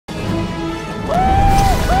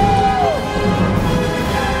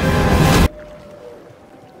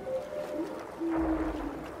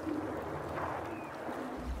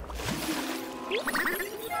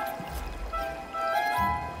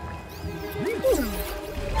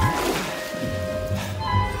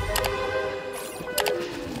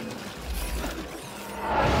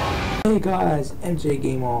Hey guys, MJ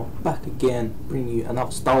Gamer back again, bringing you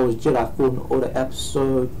another Star Wars Jedi Fallen Order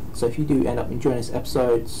episode. So if you do end up enjoying this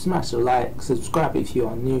episode, smash a like, subscribe if you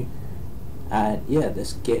are new, and yeah,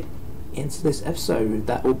 let's get into this episode. With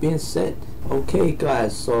that all being said, okay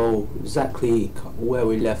guys, so exactly where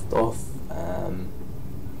we left off.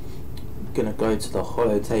 Gonna go to the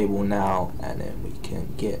holo table now, and then we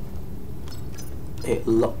can get it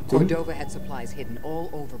locked in. Cordova had supplies hidden all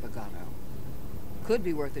over Bogano. Could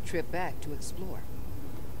be worth a trip back to explore.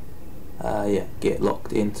 Yeah, get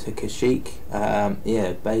locked into Kashyyyk.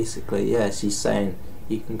 Yeah, basically, yeah, she's saying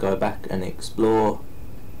you can go back and explore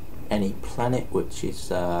any planet, which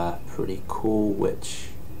is pretty cool, which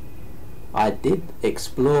I did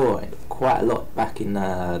explore quite a lot back in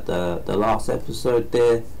the last episode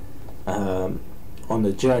there. On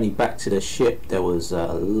the journey back to the ship, there was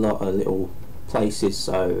a lot of little places,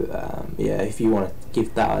 so yeah, if you want to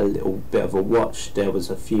give that a little bit of a watch, there was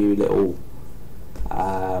a few little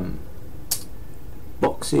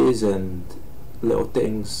boxes and little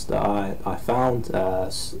things that I found,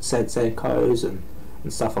 said codes and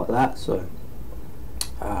stuff like that. So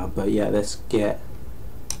but yeah, let's get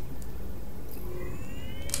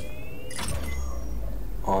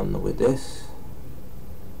on with this.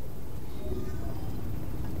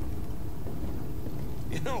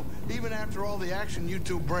 You know, even after all the action you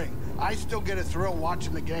two bring, I still get a thrill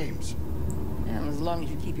watching the games. And as long as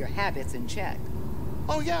you keep your habits in check.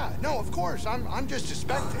 Oh yeah, no, of course. I'm just a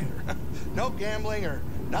spectator. No gambling or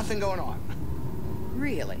nothing going on.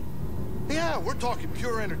 Really? Yeah, we're talking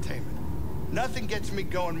pure entertainment. Nothing gets me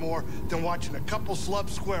going more than watching a couple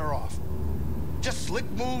slubs square off. Just slick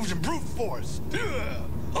moves and brute force.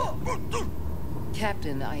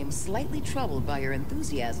 Captain, I am slightly troubled by your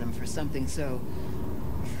enthusiasm for something so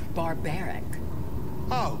barbaric.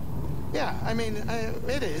 Oh, yeah, I mean,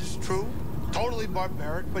 it is true. Totally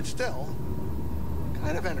barbaric, but still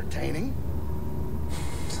kind of entertaining.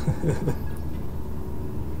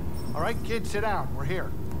 All right, kids, sit down. We're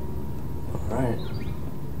here. All right.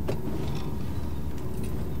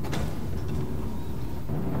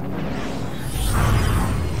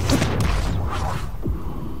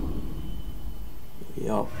 We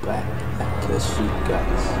are back at Kashyyyk,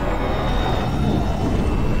 guys.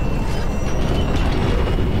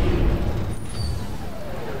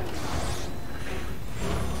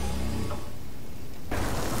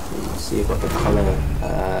 You got the colour,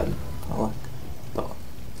 I like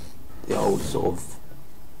the old sort of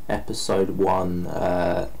episode 1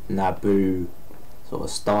 Naboo sort of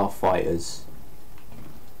starfighters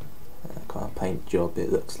kind of paint job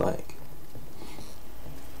it looks like.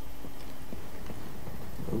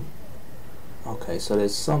 Ooh. Okay, so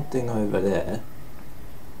there's something over there.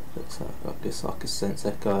 Looks like, I guess I can sense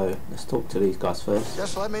echo. Let's talk to these guys first.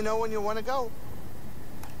 Just let me know when you want to go.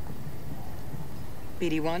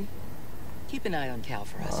 BD1? Keep an eye on Cal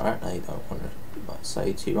for us. Alright, I don't want to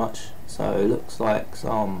say too much. So it looks like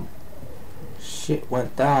some shit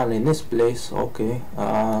went down in this place. Okay.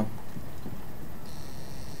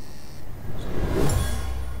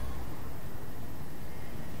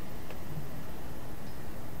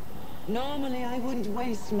 Normally I wouldn't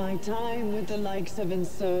waste my time with the likes of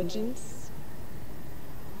insurgents.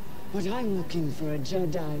 But I'm looking for a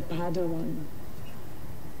Jedi Padawan.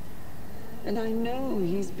 And I know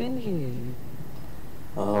he's been here.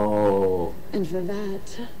 Oh. And for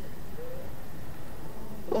that,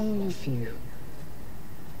 all of you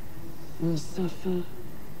will suffer.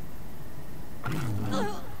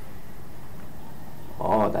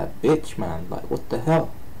 Oh, that bitch, man. Like, what the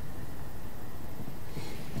hell?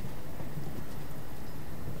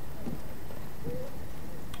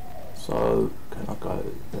 So, can I go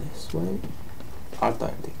this way? I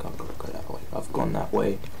don't think I've got to go that way. I've gone that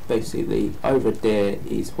way. Basically, over there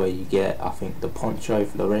is where you get, I think, the poncho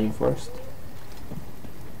for the rainforest.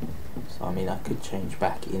 So, I mean, I could change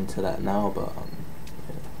back into that now, but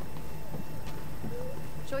yeah.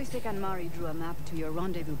 Joystick and Mari drew a map to your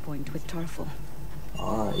rendezvous point with Tarfful.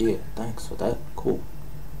 Alright, yeah, thanks for that. Cool.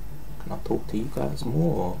 Can I talk to you guys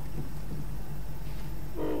more?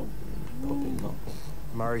 Probably not.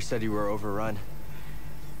 Mari said you were overrun.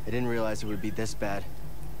 I didn't realize it would be this bad.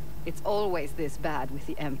 It's always this bad with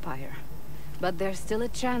the Empire. But there's still a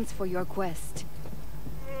chance for your quest.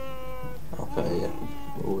 Okay, yeah.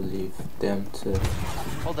 We'll leave them to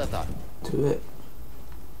Hold that thought. to it.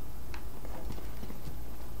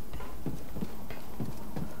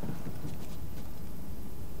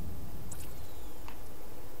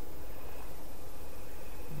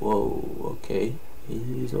 Whoa, okay.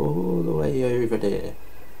 He's all the way over there.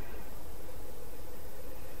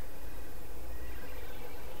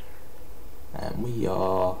 And we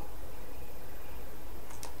are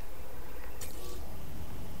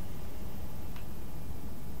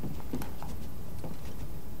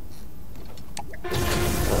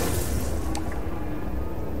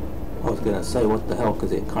gonna say what the hell,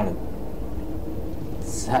 because it kind of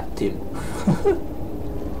zapped him.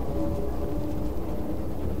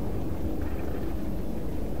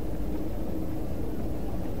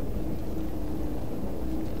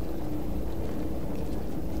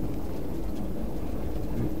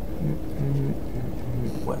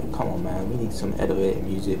 Wait, come on, man. We need some elevator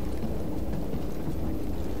music.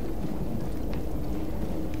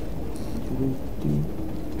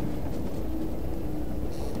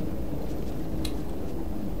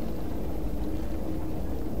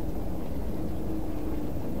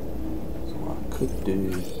 Could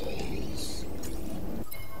do is,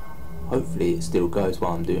 hopefully it still goes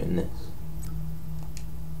while I'm doing this.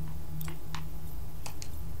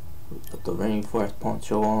 We put the rainforest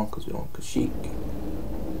poncho on because we want Kashyyyk.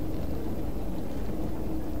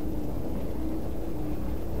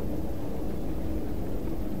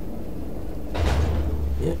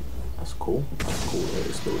 Yep, that's cool. That's cool that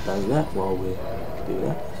it still does that while we do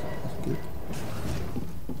that. That's good.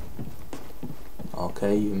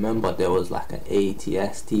 Okay, you remember there was like an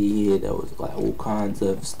ATST here, there was like all kinds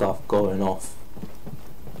of stuff going off.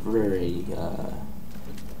 Very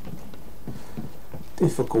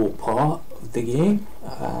difficult part of the game.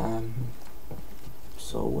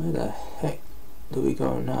 So where the heck do we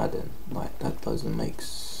go now then? Like, that doesn't make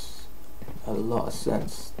a lot of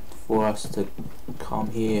sense for us to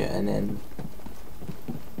come here and then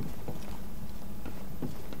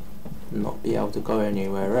not be able to go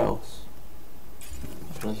anywhere else.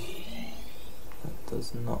 That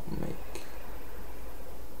does not make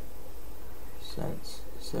sense.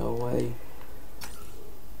 Is there a way?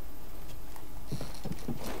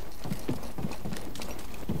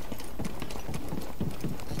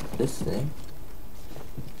 This thing?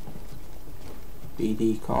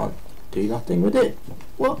 BD can't do nothing with it?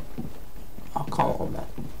 What? Oh, come on, man.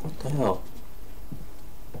 What the hell?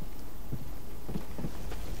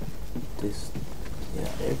 This...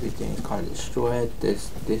 yeah, everything's kind of destroyed.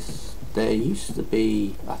 There used to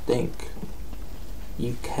be, I think,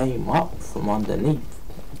 you came up from underneath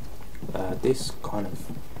this kind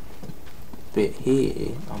of bit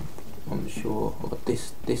here. I'm sure, or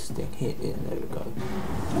this thing here. Yeah, there we go.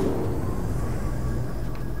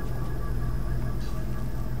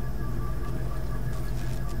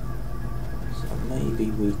 So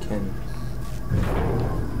maybe we can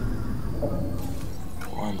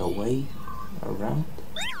find a way around.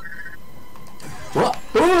 What?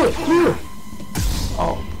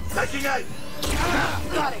 Oh. Taking aim.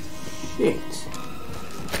 Got it. Shit.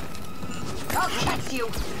 I'll catch you.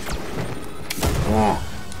 Ah.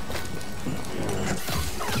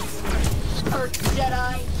 Hurt,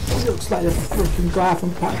 Jedi. He looks like the freaking guy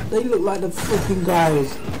from they look like the freaking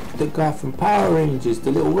the guy from Power Rangers,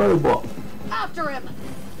 the little robot. After him.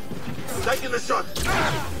 Taking the shot.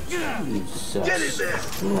 Jesus. Get in there.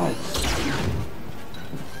 Right.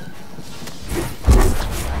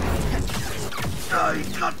 Oh, he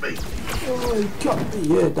cut me. Oh, he cut me.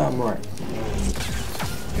 Yeah, damn right.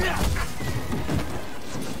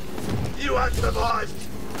 You aren't survived.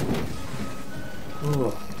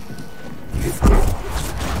 Oh.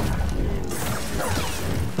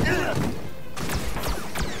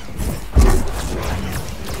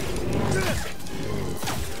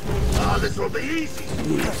 Ah, this will be easy.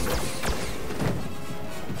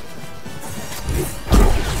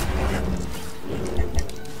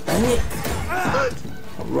 Dang it. Good.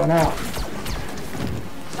 I'll run out.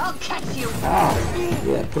 I'll catch you. Ow.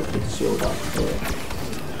 Yeah, put the shield up. Yeah.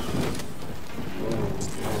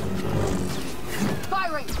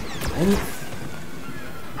 Firing. Dang it.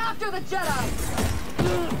 After the Jedi.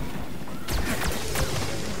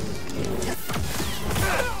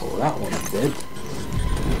 Oh, that one's dead.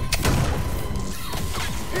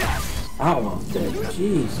 That one's dead.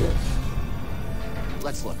 Jesus.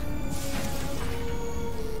 Let's look.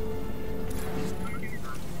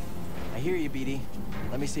 I hear you, BD.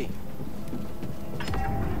 Let me see.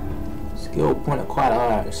 Skill point acquired.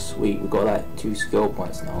 Alright, sweet. We got like 2 skill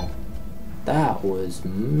points now. That was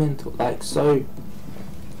mental. Like, so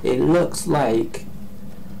it looks like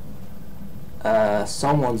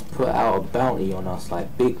someone's put out a bounty on us,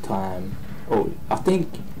 like big time. Oh, I think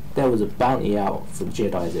there was a bounty out for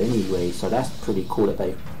Jedis anyway, so that's pretty cool that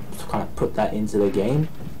they kind of put that into the game.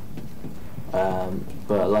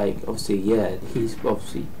 But like, obviously, yeah, he's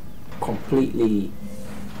obviously completely,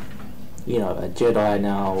 you know, a Jedi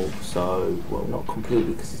now. So, well, not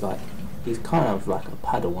completely, because he's kind of like a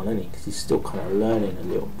Padawan, isn't he? Because he's still kind of learning a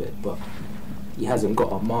little bit, but he hasn't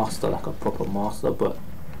got a master, like a proper master. But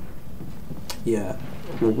yeah,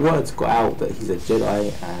 well, word's got out that he's a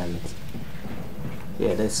Jedi, and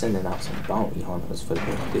yeah, they're sending out some bounty hunters for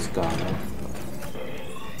this guy, man.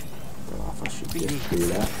 I should BD, just do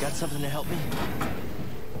that. got something to help me?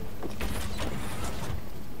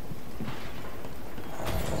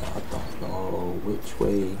 I don't know which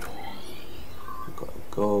way we gotta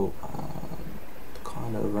go.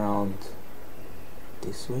 Kind of around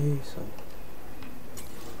this way, so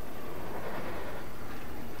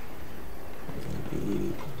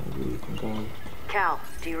maybe we can go. Cal,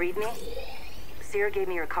 do you read me? Sierra gave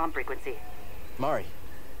me your comm frequency. Mari,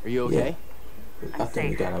 are you okay? Yeah, I I'm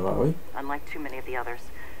think safe. we're going the right way. Unlike too many of the others.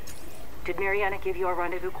 Did Mariana give you our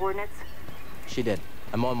rendezvous coordinates? She did.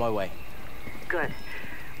 I'm on my way. Good.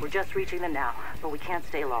 We're just reaching them now, but we can't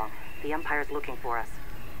stay long. The Empire's looking for us.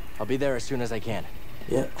 I'll be there as soon as I can.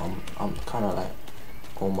 Yeah, I'm kind of like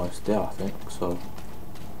almost there, I think. So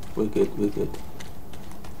we're good. We're good.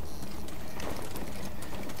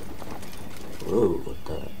 Whoa, what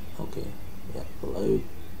the? Okay. Yeah, load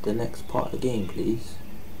the next part of the game, please.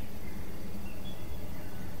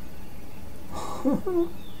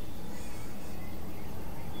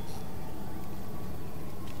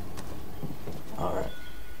 Alright.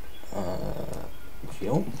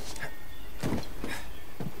 Jump.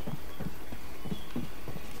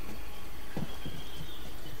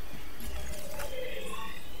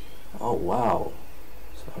 Oh wow.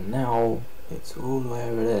 So now it's all the way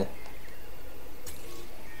over there.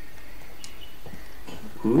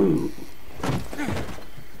 Ooh.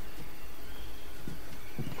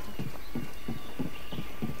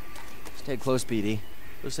 Stay close, BD.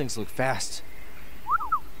 Those things look fast.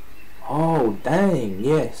 Oh dang,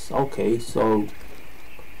 yes. Okay, so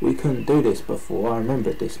we couldn't do this before. I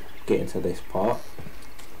remember this getting to this part.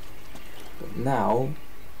 But now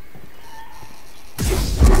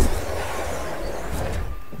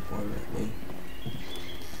one with me.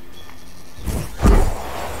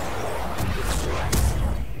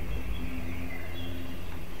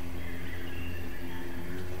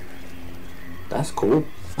 That's cool.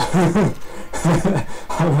 I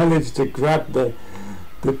managed to grab the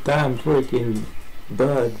damn freaking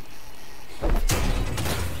bird.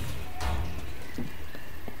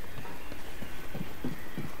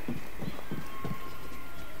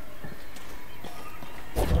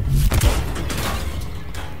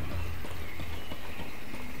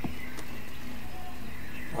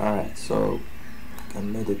 Alright, so I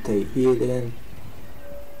can meditate here then.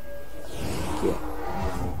 Yeah.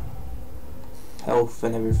 Health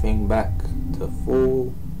and everything back to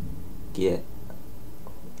full. Get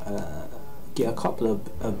a couple of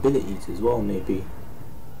abilities as well, maybe.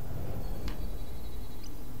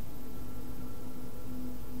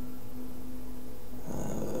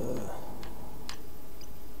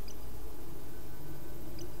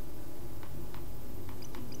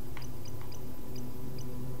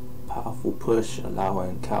 Powerful push,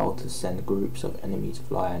 allowing Cal to send groups of enemies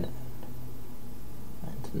flying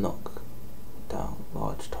and knock down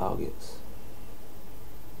large targets.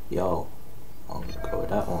 Yo, I'm gonna go with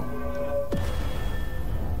that one.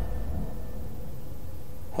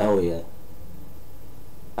 Hell yeah.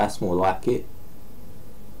 That's more like it.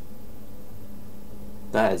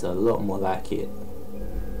 That is a lot more like it.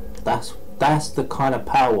 That's the kind of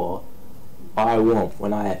power I want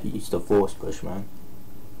when I have used the force push, man.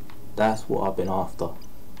 That's what I've been after.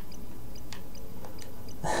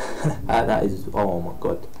 That is, oh my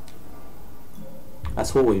god.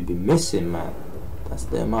 That's what we've been missing, man. That's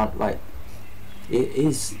the amount, like, it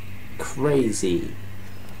is crazy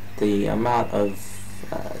the amount of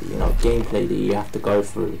you know, gameplay that you have to go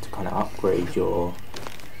through to kind of upgrade your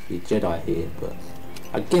Jedi here, but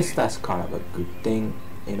I guess that's kind of a good thing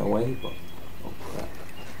in a way. But oh crap.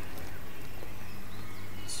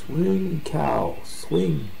 Swing, Cal,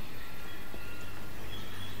 swing.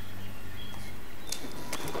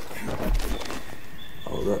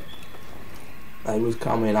 Oh look, they was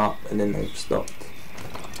coming up and then they stopped.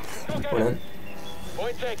 Okay. Well, then.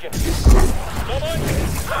 Point taken. Someone!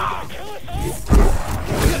 Kill us all!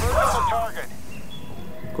 Target.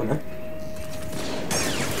 Go on then.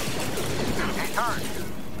 He's hurt.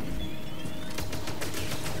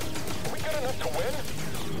 Are we good enough to win?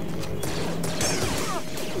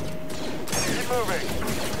 Keep moving.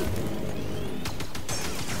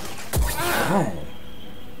 Right.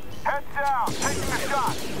 Heads down. Taking the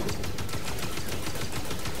shot.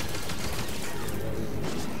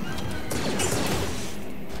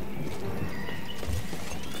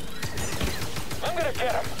 I'm gonna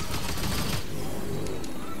get him.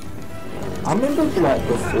 I remember, like,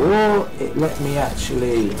 before it let me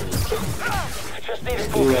actually Just need a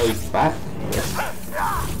do a back.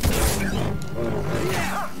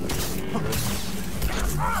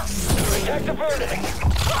 Attack the verdict.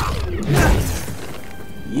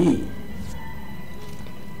 Yee.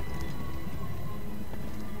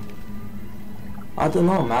 I don't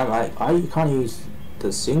know, man. Like, you can't use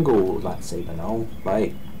the single lightsaber now.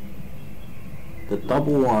 Like, the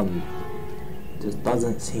double one just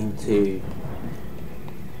doesn't seem to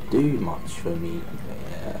do much for me.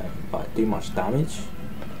 Like, do much damage.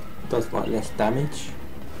 Does like less damage.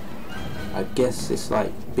 I guess it's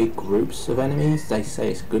like big groups of enemies. They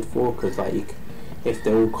say it's good for, because like if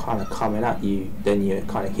they're all kind of coming at you, then you're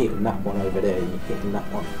kind of hitting that one over there, and you're hitting that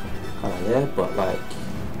one kind of there. But like,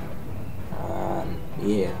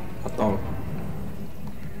 yeah, I don't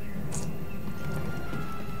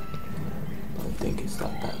think it's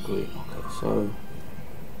like that great. Okay, so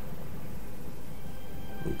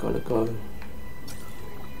we gotta go.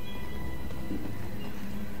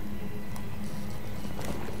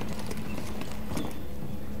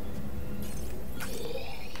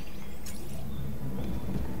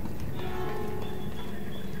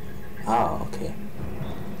 Ah, okay.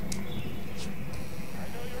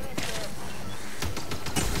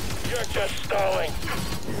 You're just stalling.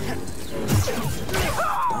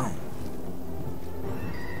 Dang.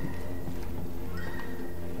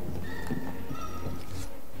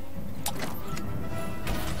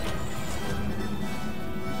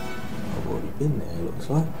 I've already been there, it looks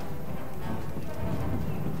like.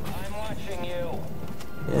 I'm watching you.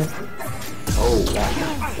 Yeah. Oh,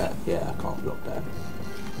 that, yeah, I can't block that.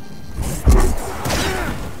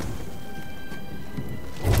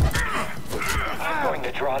 I'm going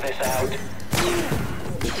to draw this out.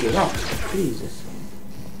 Pick it up. Jesus.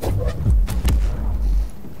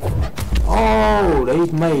 Oh,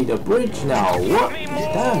 they've made a bridge now. What?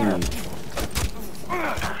 Damn.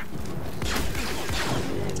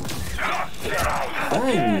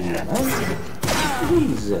 Dang, man.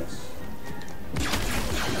 Jesus. You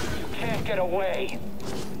can't get away.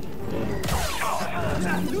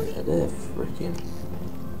 Yeah, they're freaking.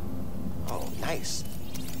 Oh, nice.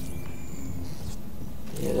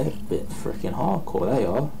 Yeah, they're a bit freaking hardcore, they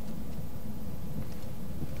are.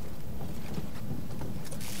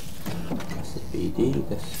 That's a BD,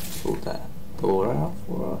 let's sort that door out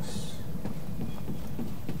for us.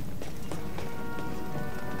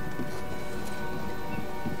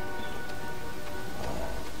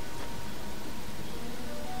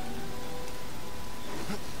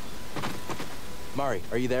 Mari,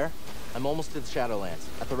 are you there? I'm almost to the Shadowlands,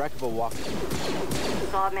 at the wreck of a walker.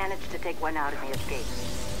 Saw managed to take one out in the escape.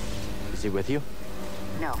 Is he with you?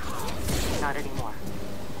 No, not anymore.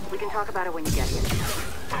 We can talk about it when you get here.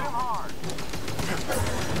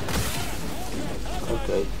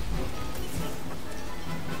 Okay.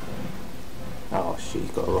 Oh shit,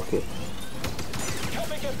 he's got a rocket. Help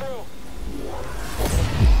me get through.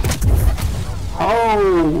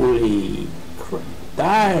 Holy crap.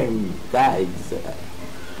 Damn, that is a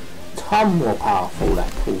ton more powerful,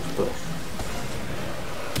 that pulse push.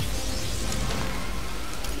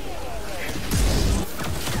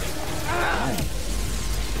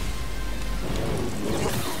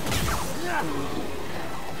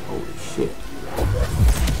 Holy shit.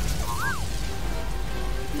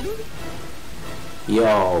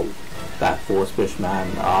 Yo, that force push,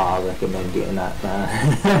 man. I recommend getting that,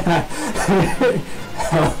 man.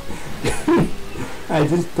 I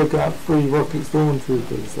just took out 3 rocket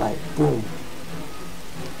stormtroopers, like, boom.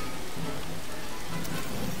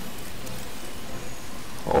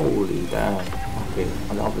 Holy damn. Okay,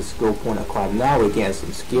 another skill point acquired. Now we're getting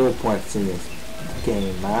some skill points in this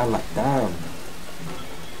game, man. Like, damn.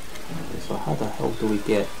 Okay, so how the hell do we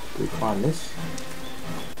climb this?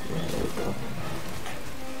 Yeah, there we go.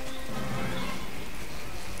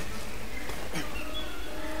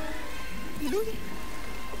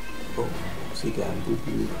 Oh, what's he getting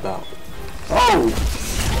boo-boo about? Oh!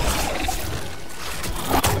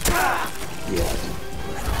 Yeah.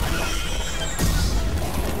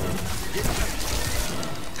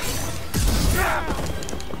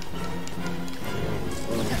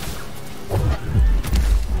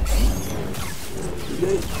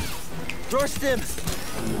 Door stims!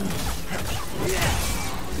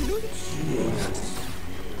 Jesus.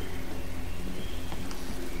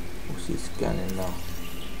 What's he scanning now?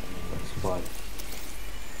 That's fine.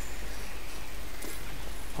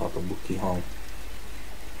 Oh, the bookie home.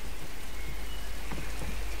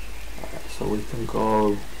 Alright, so we can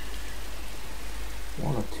go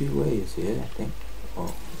 1 or 2 ways here, I think.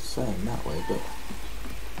 Well, it's saying that way, but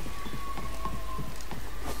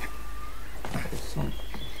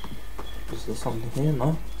is there something here?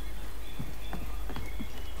 No?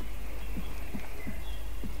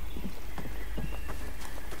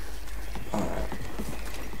 Alright.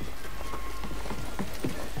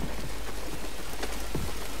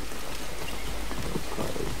 Go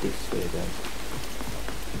this way then.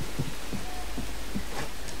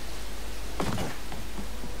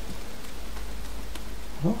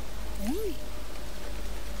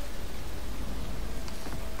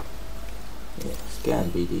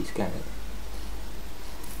 Scan, BD, scan it.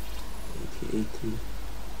 80.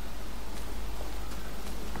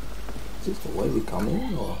 Is this the way we come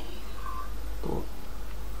in, or?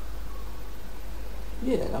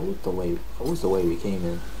 Yeah, that was the way. That was the way we came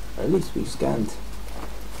in. Or at least we scanned.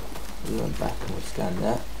 We went back and we scanned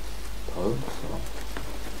that. Oh, so.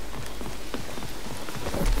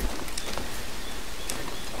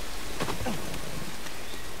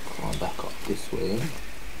 Climb back up this way.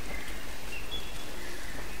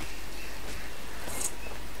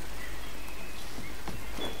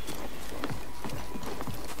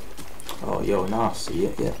 Oh, yo, now I see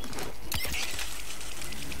it, yeah.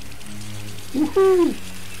 Woohoo!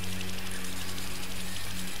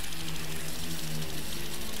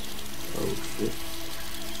 Oh shit.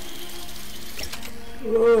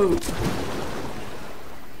 Whoa!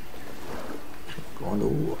 Go on the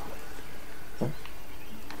wall. Huh?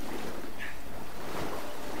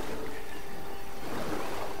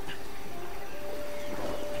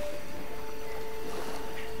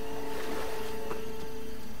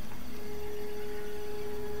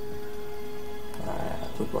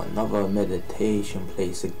 We've got another meditation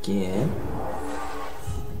place again.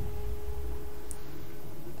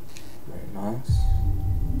 Very nice.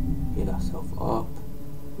 Heal ourselves up.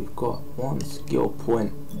 We've got one skill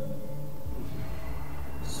point.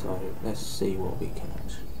 So let's see what we can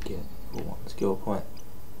actually get for one skill point.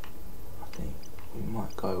 I think we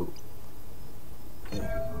might go with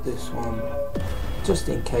this one. Just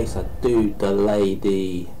in case I do delay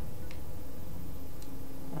the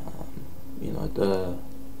you know, the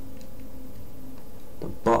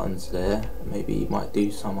buttons there. Maybe you might do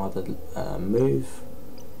some other move.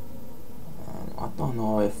 I don't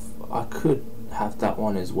know if I could have that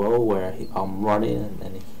one as well, where I'm running and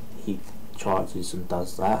then he charges and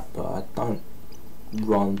does that, but I don't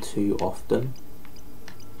run too often.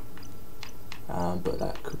 But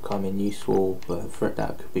that could come in useful, but for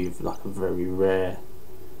that could be like a very rare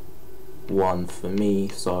one for me,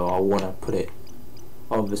 so I want to put it.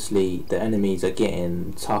 Obviously the enemies are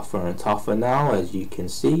getting tougher and tougher now, as you can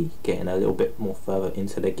see, getting a little bit more further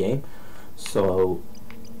into the game. So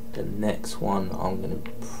the next one I'm going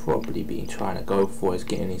to probably be trying to go for is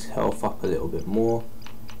getting his health up a little bit more,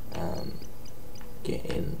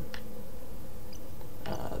 getting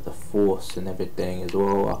the force and everything as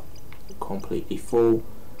well up completely full,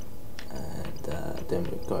 and then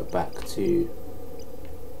we go back to, you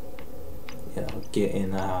know,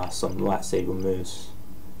 getting some lightsaber moves.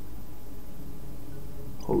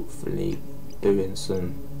 Hopefully doing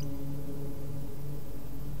some.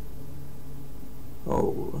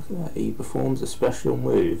 Oh, look at that, he performs a special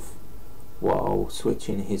move while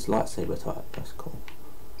switching his lightsaber type. That's cool.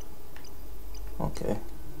 Okay.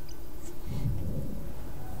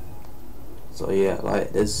 So yeah,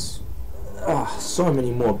 like there's so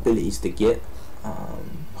many more abilities to get.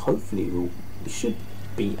 Hopefully we should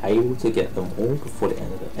be able to get them all before the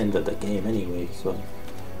end of the game anyway, so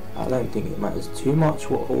I don't think it matters too much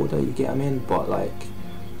what order you get them in, but like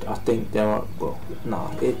I think there are, well,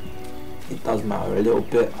 no, it does matter a little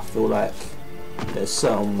bit. I feel like there's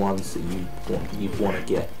certain ones that you want to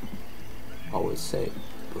get, I would say,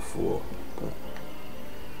 before, but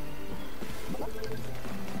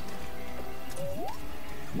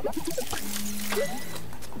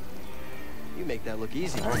You make that look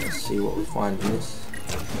easy. let's see what we find in this.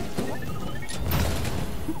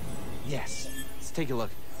 Yes. Let's take a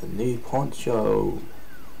look. A new poncho.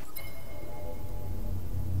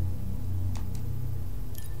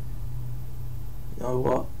 You know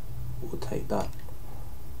what? We'll take that.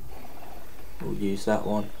 We'll use that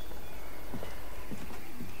one.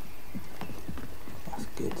 That's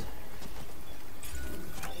good.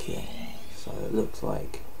 Okay, so it looks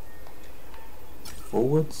like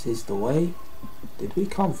forwards is the way. Did we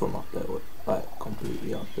come from up there? Like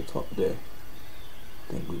completely up the top there?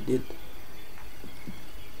 I think we did.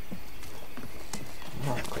 I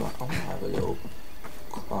might have a little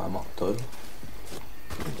climb up though,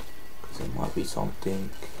 because there might be something.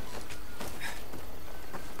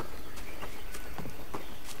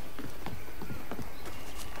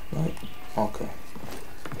 Right? Okay.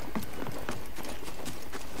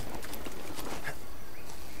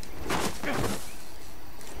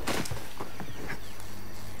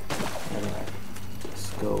 Alright, let's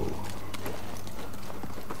go.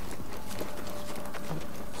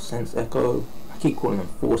 Sense echo. I keep calling them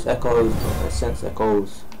force echoes, but they're sense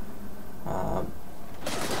echoes.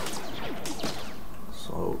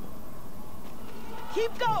 So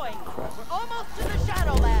keep going. Crap. We're almost to the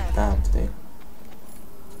Shadowlands. Damn thing.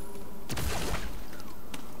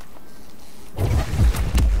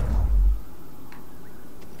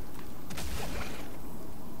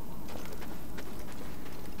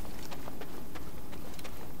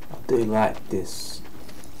 do like this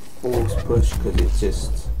force push because it's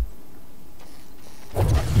just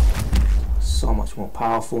so much more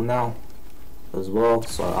powerful now as well.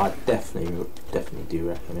 So I definitely do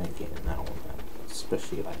recommend getting that one, man.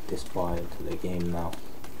 Especially like this far into the game now.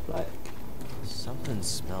 Like Something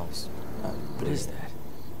smells. What is that?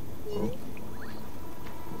 oh.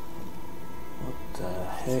 What the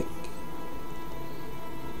heck?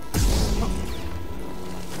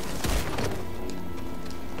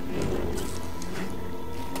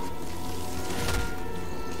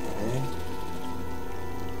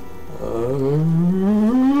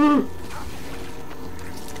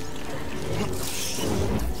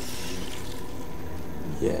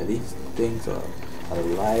 Yeah, these things are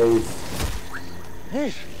alive.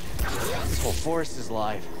 Hey, this whole forest is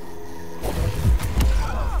alive.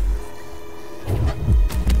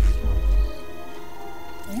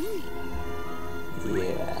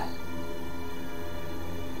 Yeah.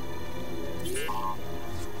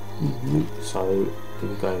 So, do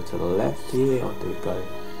we go to the left here or do we go to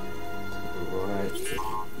the right?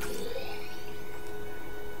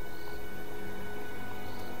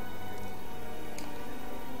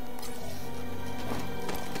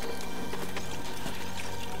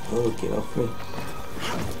 Oh, get off me.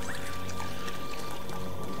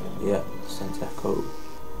 Yeah, Santaco.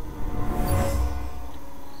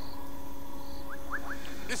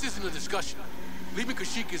 This isn't a discussion. Leaving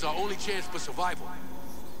Kashyyyk is our only chance for survival.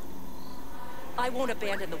 I won't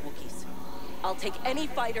abandon the Wookiees. I'll take any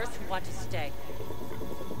fighters who want to stay.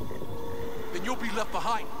 Then you'll be left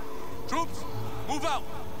behind. Troops, move out!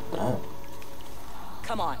 Damn.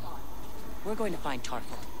 Come on. We're going to find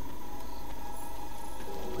Tarfful.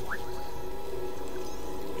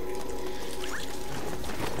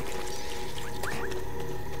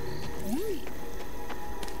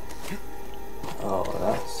 Oh,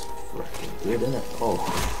 that's freaking good, isn't it? Oh.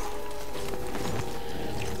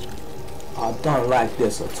 I don't like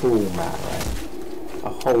this at all, man. Like, a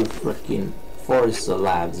whole freaking forest of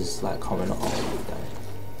labs is like coming on all day.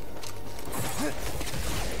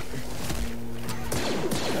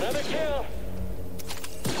 Another kill.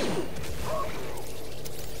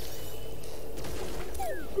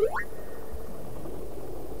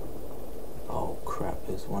 Oh crap,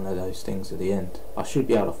 there's one of those things at the end. I should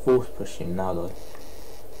be able to force push him now though.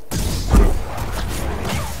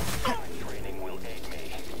 Training will aid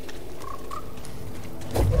me.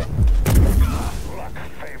 Luck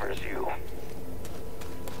favors you.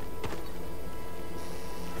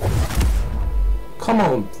 Come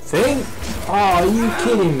on, thing! Oh, are you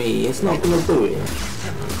kidding me? It's not gonna do it.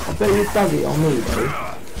 I bet it does it on me though.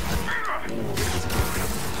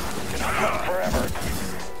 Forever.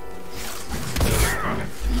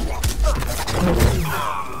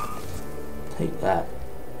 Take that.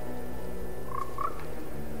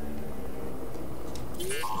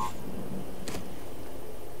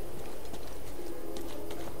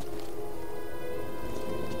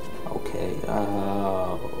 Okay,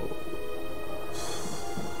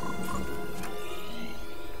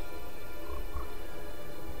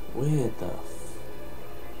 where the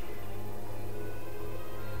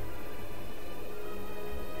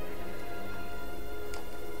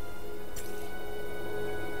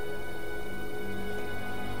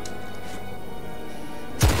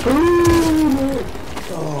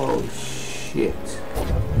oh shit.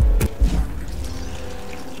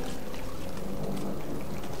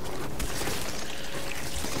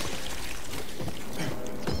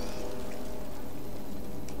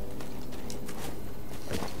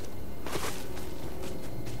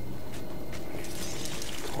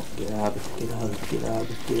 Get out of it, get out of it, get out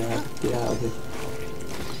of it, get out of it, get out of it.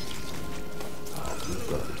 Oh, you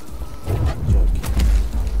got it. I'm joking.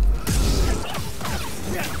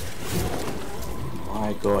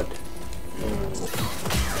 My god.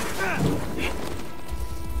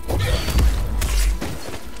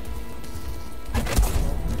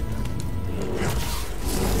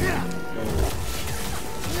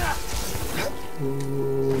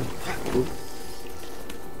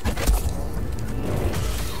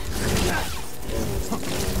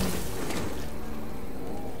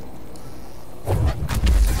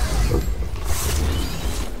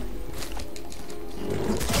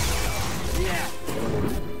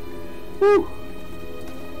 Woo.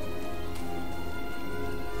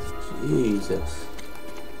 Jesus.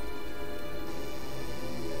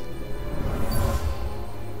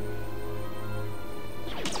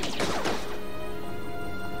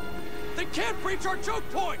 They can't breach our choke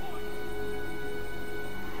point!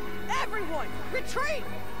 Everyone, retreat!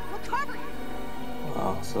 We'll cover you!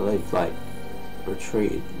 Wow, so they've like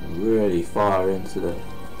retreated really far into the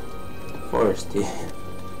forest here.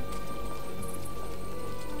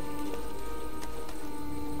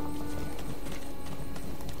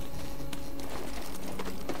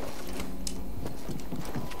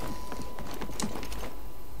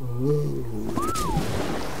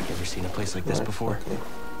 place like this before? Okay.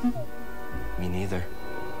 Me neither.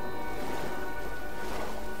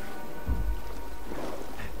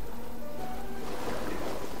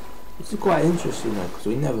 This is quite interesting though, because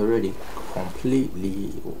we never really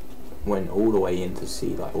completely went all the way in to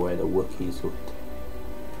see like where the Wookiees would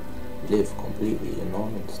live completely, you know,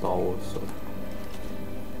 in Star Wars. So.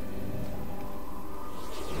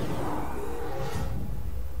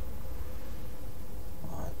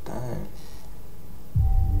 Oh, damn.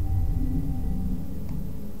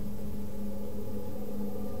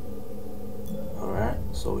 Alright,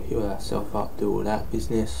 so we heal ourselves up, do all that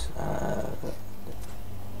business.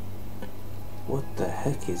 What the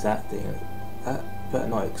heck is that thing? That better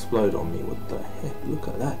not explode on me. What the heck? Look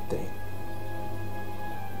at that thing.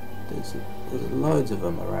 There's loads of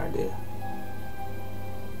them around here.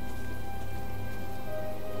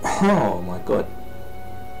 Oh my god.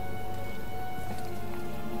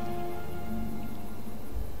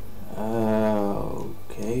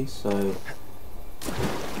 Okay, so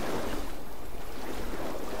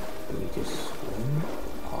we just swim.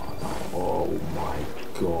 Oh my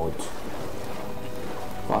god.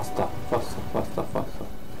 Faster, faster, faster, faster.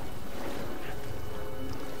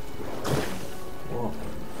 What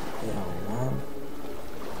the hell, man?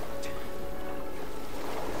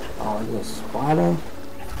 Oh, there's a spider.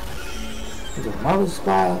 There's another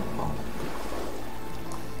spider. Oh.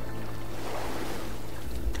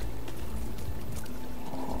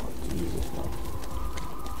 Oh, Jesus, man.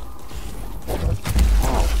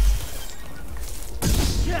 Oh.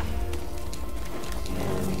 Yeah.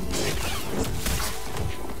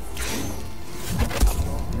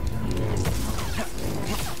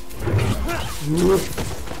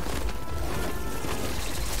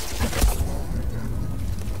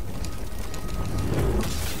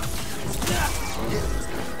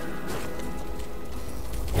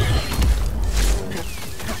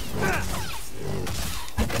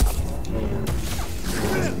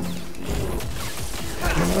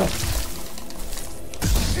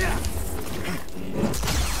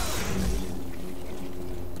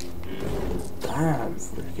 Damn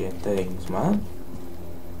freaking things, man.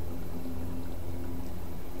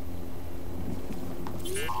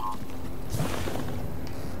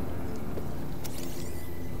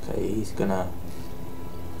 Okay, he's gonna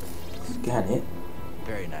scan it.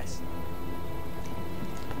 Very nice.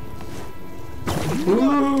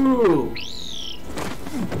 Ooh!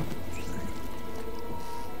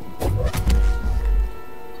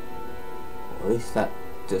 At least that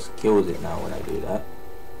just kills it now when I do that.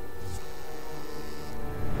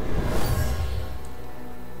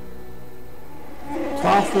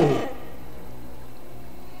 Tarfful!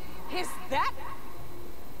 Is that?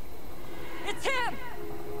 It's him!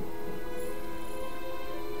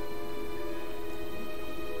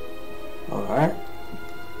 Alright.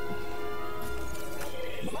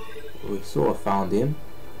 We sort of found him.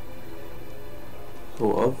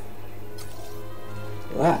 Sort of.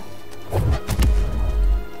 Ah.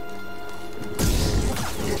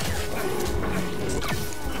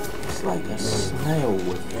 It's like a snail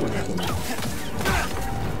with freaking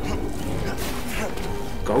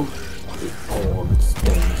ghost horns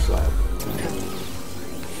things like.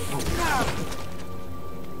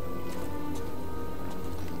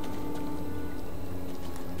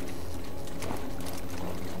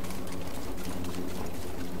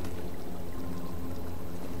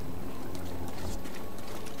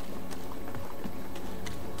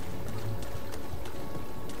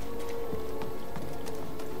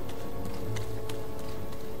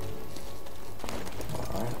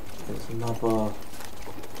 Alright, there's another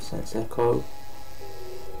sense echo.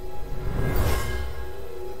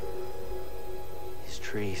 These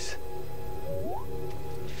trees.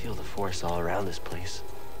 I feel the force all around this place.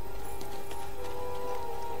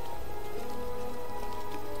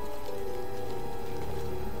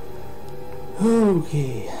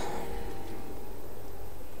 Okay.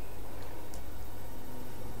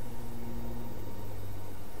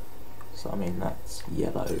 So I mean that's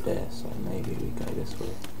yellow there, so maybe we go this way.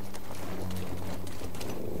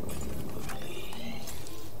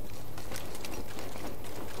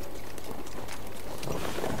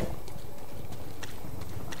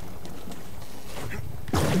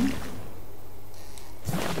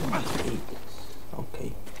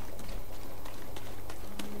 Okay.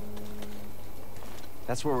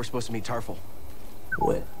 That's where we're supposed to meet Tarfful.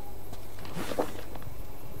 Where?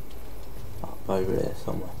 Up over there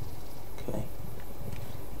somewhere. Okay.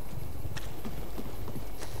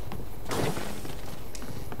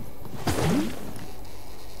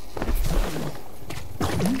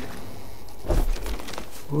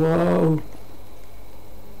 Whoa.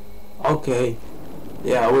 Okay.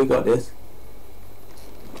 Yeah, we got this.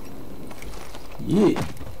 Yeah.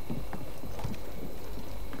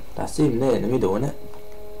 That's him there in the middle, isn't it?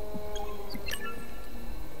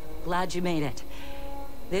 Glad you made it.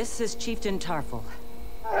 This is Chieftain Tarfful.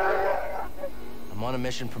 I'm on a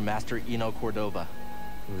mission from Master Eno Cordova,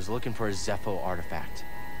 who was looking for a Zepho artifact.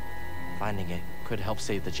 Finding it could help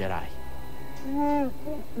save the Jedi.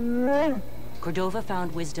 Cordova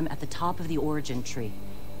found wisdom at the top of the origin tree.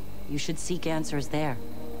 You should seek answers there.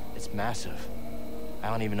 It's massive. I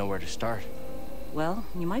don't even know where to start. Well,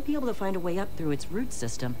 you might be able to find a way up through its root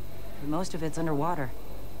system. But most of it's underwater.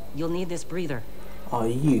 You'll need this breather. Are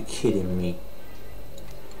you kidding me?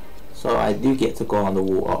 So I do get to go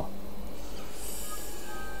underwater.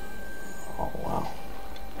 Oh wow.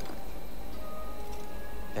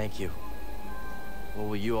 Thank you. What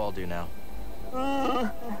will you all do now?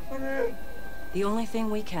 The only thing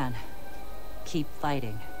we can. Keep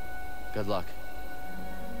fighting. Good luck.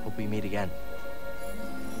 Hope we meet again.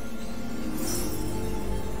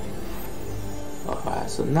 Alright,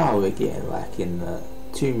 so now we're getting like in the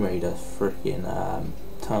Tomb Raider freaking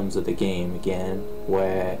terms of the game again,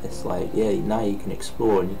 where it's like, yeah, now you can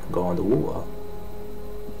explore and you can go underwater.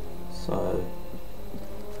 So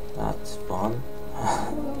that's fun.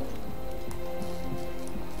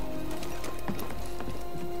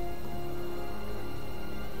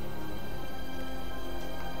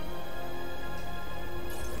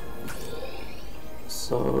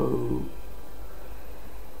 So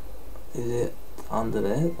is it under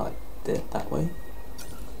there, like that way?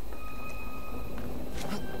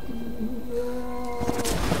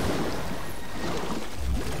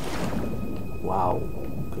 Wow,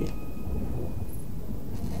 okay.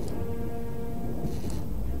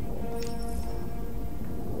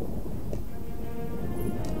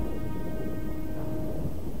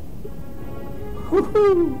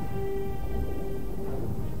 Woohoo!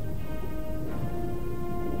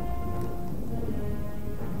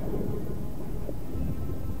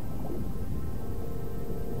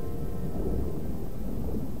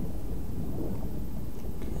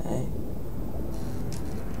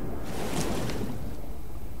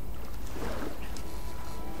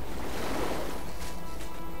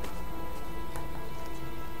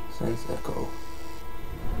 Sense echo.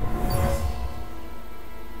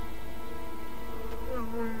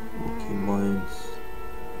 Wookiee mines.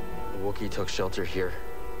 The Wookiee took shelter here,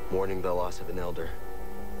 mourning the loss of an elder.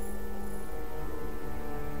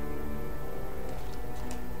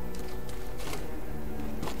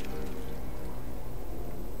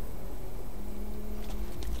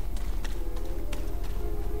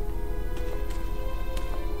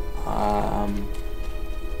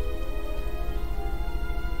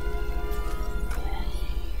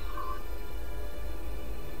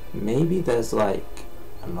 Maybe there's like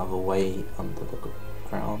another way under the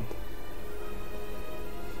ground.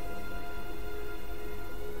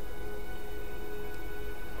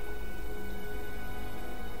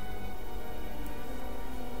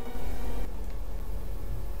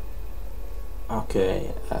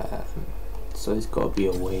 Okay, so there's got to be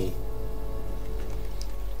a way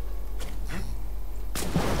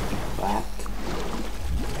back.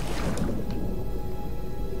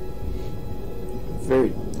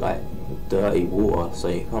 Very like dirty water, so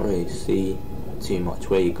you can't really see too much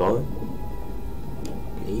where you're going.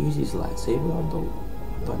 Can he use his lightsaber?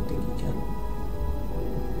 I don't think he can.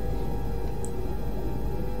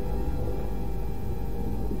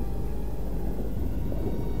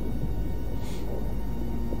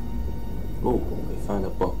 Oh, we found a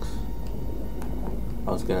box.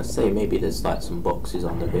 I was gonna say maybe there's like some boxes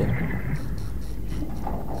under here.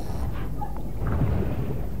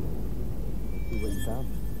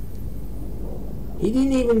 He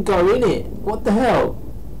didn't even go in it. What the hell?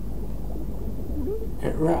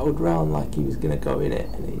 It rattled round like he was gonna go in it,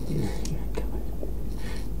 and he didn't even go in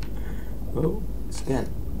it. Oh, scan.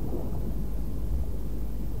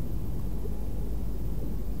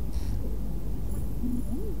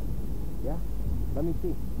 Yeah, let me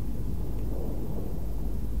see.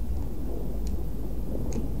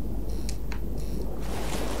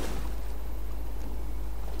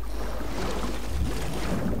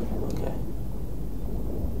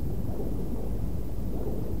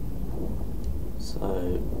 So,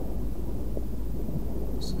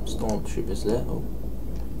 some stormtroopers there. Oh.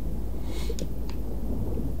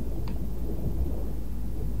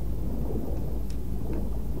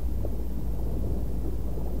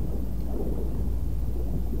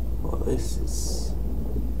 Well, this is...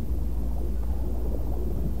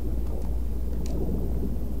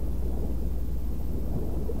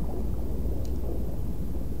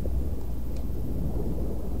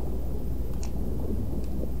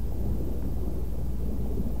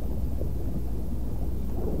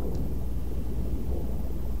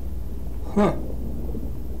 Huh.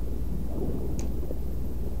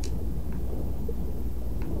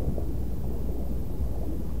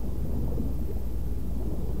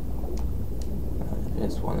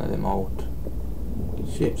 It's one of them old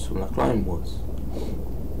ships from the Clone Wars.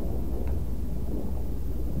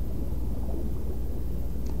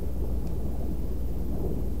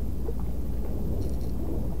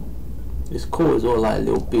 It's cool as well, like a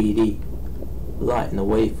little BD lighting the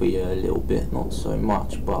way for you a little bit, not so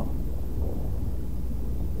much, but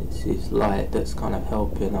it's his light that's kind of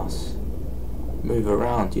helping us move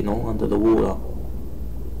around, you know, under the water.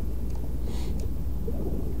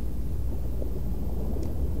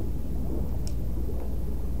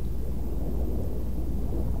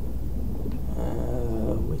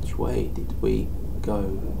 Which way did we go?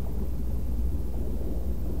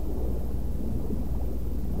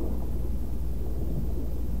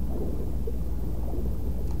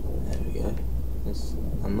 There we go. There's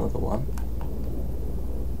another one.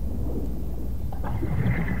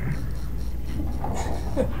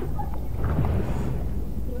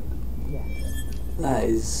 That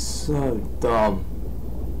is so dumb.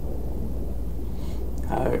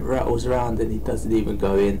 How it rattles around and he doesn't even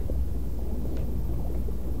go in.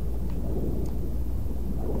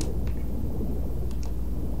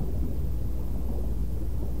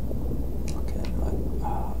 Okay,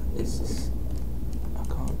 it's just, I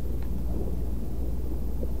can't.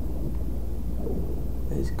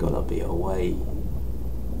 There's gotta be a way.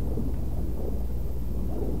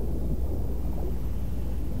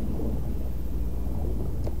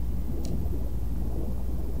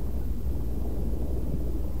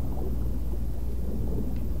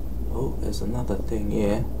 There's another thing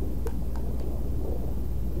here.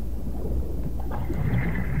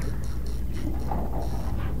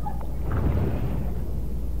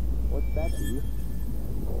 What's that to you?